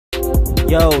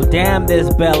Yo, damn, this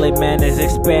belly, man, is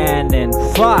expanding.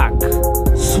 Fuck.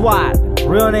 SWAT.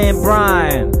 Real name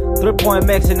Brian. 3-point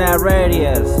mix in that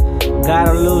radius.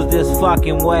 Gotta lose this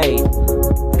fucking weight.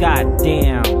 God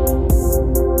damn.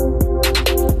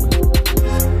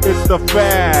 It's the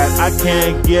fat, I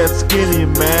can't get skinny,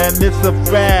 man. It's the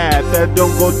fat that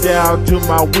don't go down to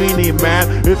my weenie,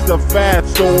 man. It's the fat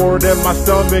stored in my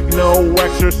stomach, no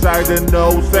exercise and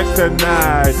no sex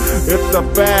tonight. It's the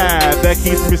fat that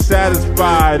keeps me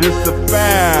satisfied. It's the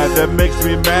fat that makes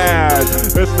me mad.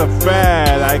 It's the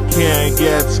fat, I can't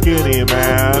get skinny,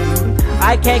 man.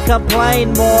 I can't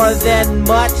complain more than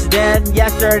much than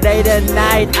yesterday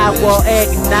tonight. I will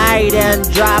ignite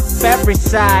and drop every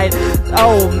side.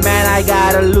 Oh man, I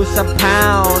gotta lose some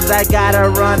pounds. I gotta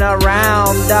run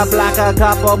around the block a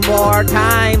couple more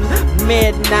times.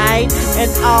 Midnight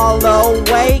and all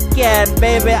awake, and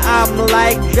baby, I'm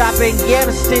like dropping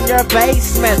gifts in your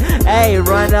basement. Hey,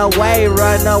 run away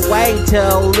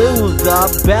to lose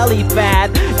the belly fat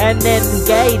and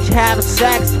engage, have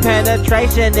sex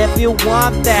penetration if you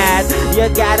want that.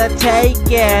 You gotta take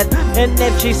it, and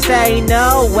if she say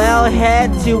no, well,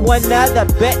 head to another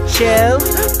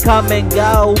bitches. Come and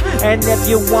go, and if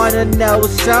you wanna know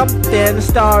something,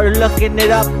 start looking it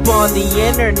up on the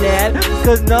internet,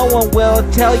 cause no one will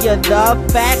tell you the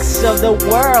facts of the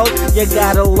world. You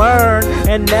gotta learn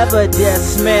and never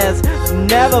dismiss,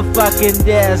 never fucking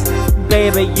diss,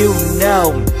 baby, you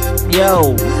know.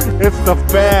 Yo, it's the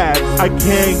fat, I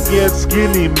can't get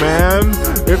skinny, man.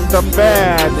 It's the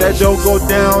fat that don't go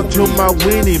down to my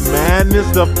weenie, man.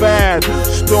 It's the fat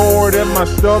stored in my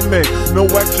stomach, no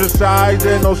exercise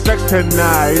and no sex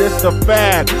tonight. It's the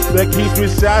fat that keeps me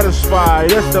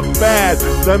satisfied. It's the fat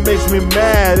that makes me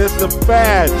mad. It's the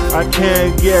fat, I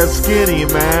can't get skinny,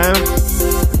 man.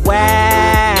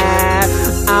 Wow,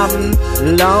 I'm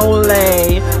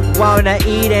lonely, wanna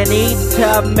eat and eat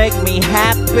to make me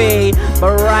happy,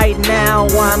 but right now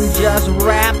I'm just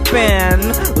rapping,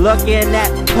 looking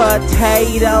at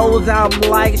potatoes. I'm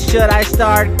like, should I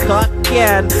start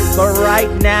cooking? But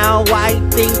right now I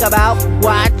think about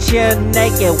watching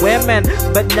naked women,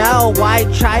 but no, I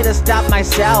try to stop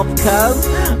myself, cause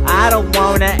I don't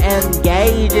wanna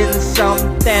engage in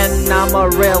something I'ma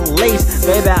release.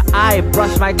 Baby, I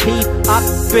brush my teeth up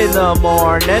in the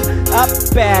morning, up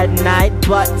at night,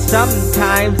 but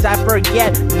sometimes I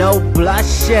forget. No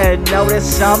blushing,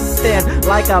 notice something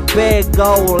like a big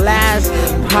old ass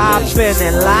popping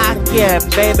and locking.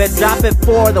 Baby, drop it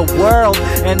for the world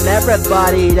and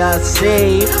everybody to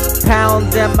see.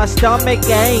 Pounds in my stomach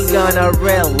ain't gonna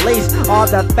release. All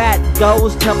the fat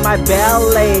goes to my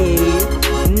belly,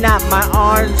 not my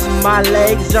arms, my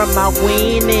legs, or my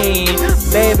weenie.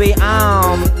 Baby,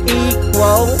 I'm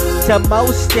equal to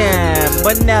motion,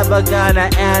 but never gonna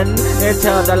end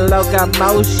until the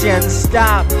locomotion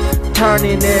stop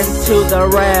turning into the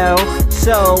rail.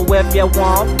 So if you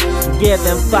want, give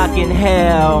them fucking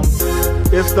hell.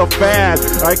 It's the fat,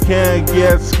 I can't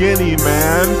get skinny,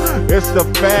 man. It's the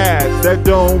fat that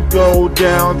don't go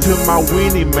down to my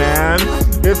weenie, man.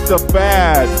 It's the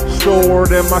fat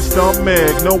stored in my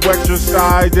stomach, no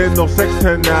exercise and no sex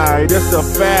tonight. It's the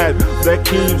fat that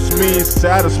keeps me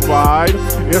satisfied.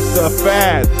 It's the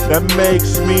fat that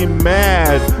makes me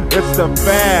mad. It's the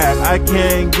fat, I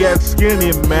can't get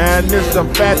skinny, man. It's the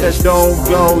fat that don't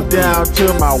go down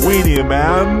to my weenie,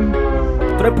 man.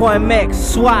 3-point mix,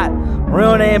 SWAT.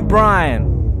 Real name Brian.